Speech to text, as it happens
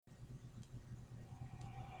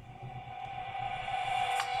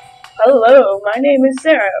Hello, my name is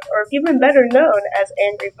Sarah, or even better known as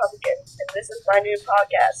Angry Pumpkin, and this is my new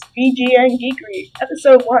podcast, VGN Geekery.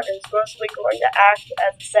 Episode 1 is mostly going to act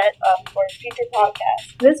as a setup for a future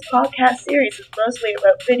podcast. This podcast series is mostly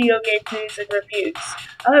about video game news and reviews.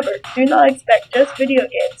 However, do not expect just video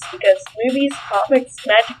games, because movies, comics,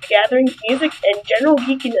 Magic the Gathering, music, and general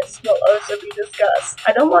geekiness will also be discussed.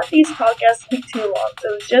 I don't want these podcasts to be too long,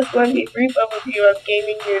 so it's just going to be a brief overview of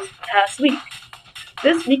gaming news the past week.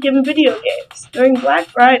 This week in video games. During Black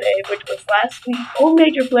Friday, which was last week, all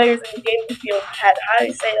major players in the gaming field had high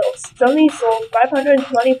sales. Sony sold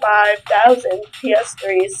 525,000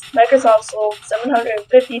 PS3s, Microsoft sold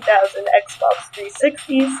 750,000 Xbox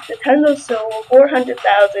 360s, Nintendo sold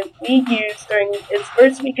 400,000 Wii U's during its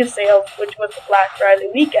first week of sales, which was the Black Friday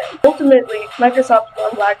weekend. Ultimately, Microsoft won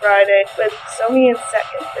Black Friday, with Sony in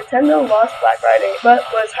second. Nintendo lost Black Friday, but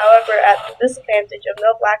was however at the disadvantage of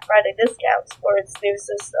no Black Friday discounts for its new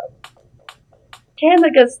system. Canada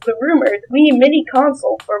gets the rumored Wii Mini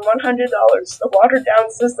console for $100. The watered-down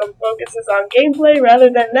system focuses on gameplay rather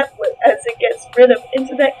than Netflix, as it gets rid of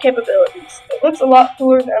internet capabilities. It looks a lot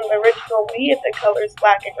cooler than the original Wii if the colors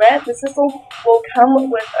black and red. The system will come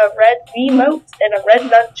with a red Wiimote and a red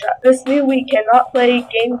nunchuck. This new Wii cannot play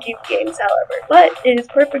GameCube games, however, but it is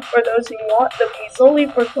perfect for those who want the Wii solely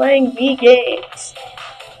for playing Wii games.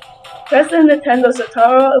 President of Nintendo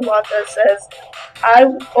Satoru Iwata says, "I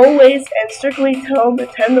always and strictly tell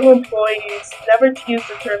Nintendo employees never to use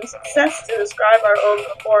the term success to describe our own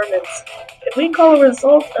performance. If we call a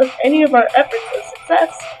result of any of our efforts a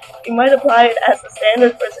success, we might apply it as a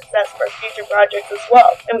standard for success for future projects as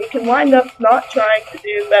well, and we can wind up not trying to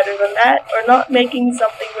do better than that, or not making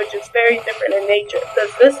something which is very different in nature.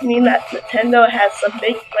 Does this mean that Nintendo has some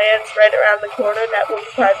big plans right around the corner that will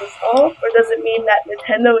surprise us all, or does it mean that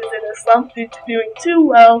Nintendo is in a slump due to doing too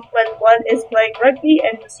well when one is playing rugby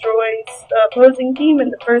and destroys the opposing team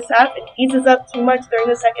in the first half and eases up too much during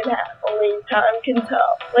the second half? Only time can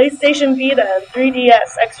tell." PlayStation Vita and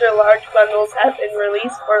 3DS Extra Large bundles have been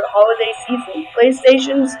released for holiday season.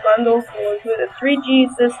 PlayStation's bundles will include a 3G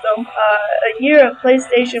system, a year of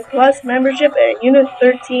PlayStation Plus membership, and a Unit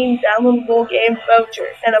 13 downloadable game voucher,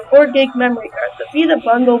 and a 4 gig memory card. The Vita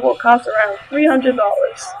bundle will cost around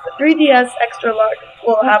 $300. The 3DS Extra Large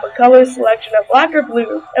will have a color selection of black or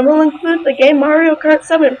blue, and will include the game Mario Kart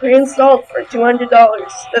 7 pre-installed for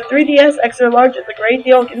 $200. The 3DS Extra Large is a great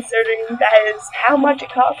deal considering that is how much it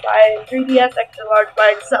costs by a 3DS Extra Large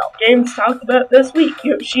by itself. Games talked about this week: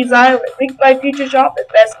 Yoshi's Island, linked by Future Shop, and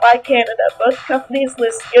Best Buy Canada. Both companies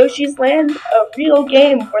list Yoshi's Land, a real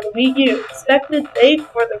game for the Wii U. Expected date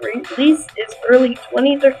for the release is early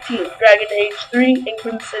 2013. Dragon Age 3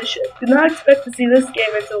 Inquisition. Do not expect to see this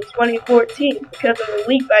game until 2014 because of a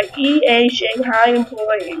leak by EA Shanghai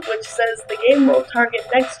employee, which says the game will target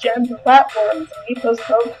next-gen platforms and be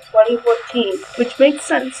postponed to 2014, which makes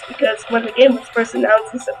sense because when the game was first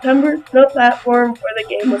announced in September, no platform for the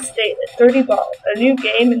game was stated. Dirty Ball, a new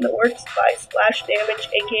game in the works by Splash Damage,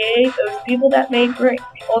 aka those people that made Brink.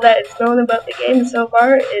 All that is known about the game so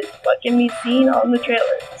far is what can be seen on the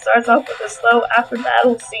trailer. It starts off with a slow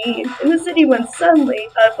after-battle scene in the city when suddenly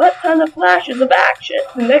a butt ton of flashes of action.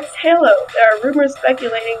 The next Halo. There are rumors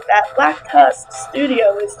speculating that Black Tusk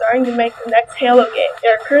Studio is starting to make the next Halo game. They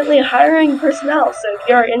are currently hiring personnel, so if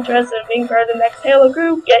you are interested in being part of the next Halo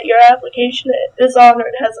group, get your application in.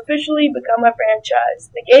 Dishonored has officially become a franchise.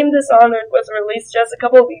 The game Dishonored was released just a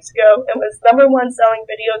couple weeks ago and was #1 selling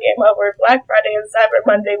video game over Black Friday and Cyber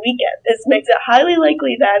Monday weekend. This makes it highly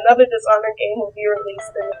likely that another Dishonored game will be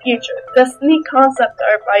released in the future. Destiny concept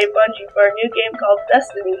art by Bungie for a new game called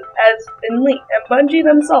Destiny has been leaked, and Bungie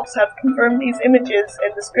themselves have confirmed these images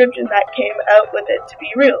and description that came out with it to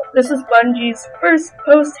be real. This is Bungie's first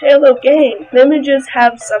post-Halo game. The images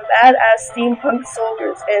have some badass steampunk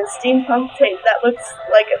soldiers and steampunk tape that looks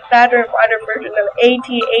like a fatter and wider version of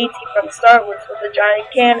AT-AT from Star Wars with a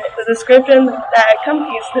giant cannon. The description that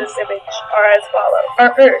accompanies this image are as follows.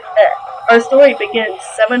 Our Earth, Our story begins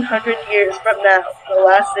 700 years from now, the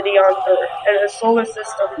last city on Earth, and a solar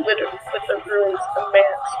system littered with the ruins of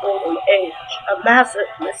man's golden age. A massive,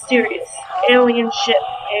 mysterious, alien ship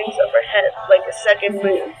hangs overhead like a second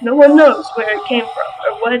moon. No one knows where it came from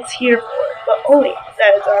or what it's here for, but only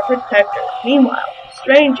that it's our protector. Meanwhile,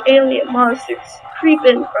 strange alien monsters creep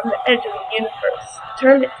in from the edge of the universe,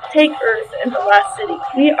 determined to take Earth and the last city.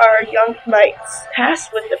 We are young knights,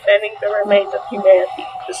 tasked with defending the remains of humanity,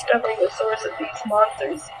 discovering the source of these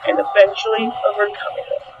monsters, and eventually overcoming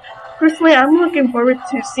them. Personally, I'm looking forward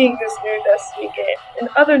to seeing this new Destiny game. In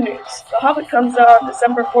other news, The Hobbit comes out on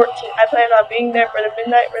December 14th. I plan on being there for the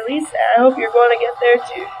midnight release, and I hope you're going to get there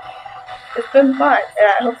too. It's been fun, and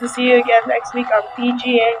I hope to see you again next week on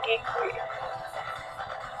PG and Geekery.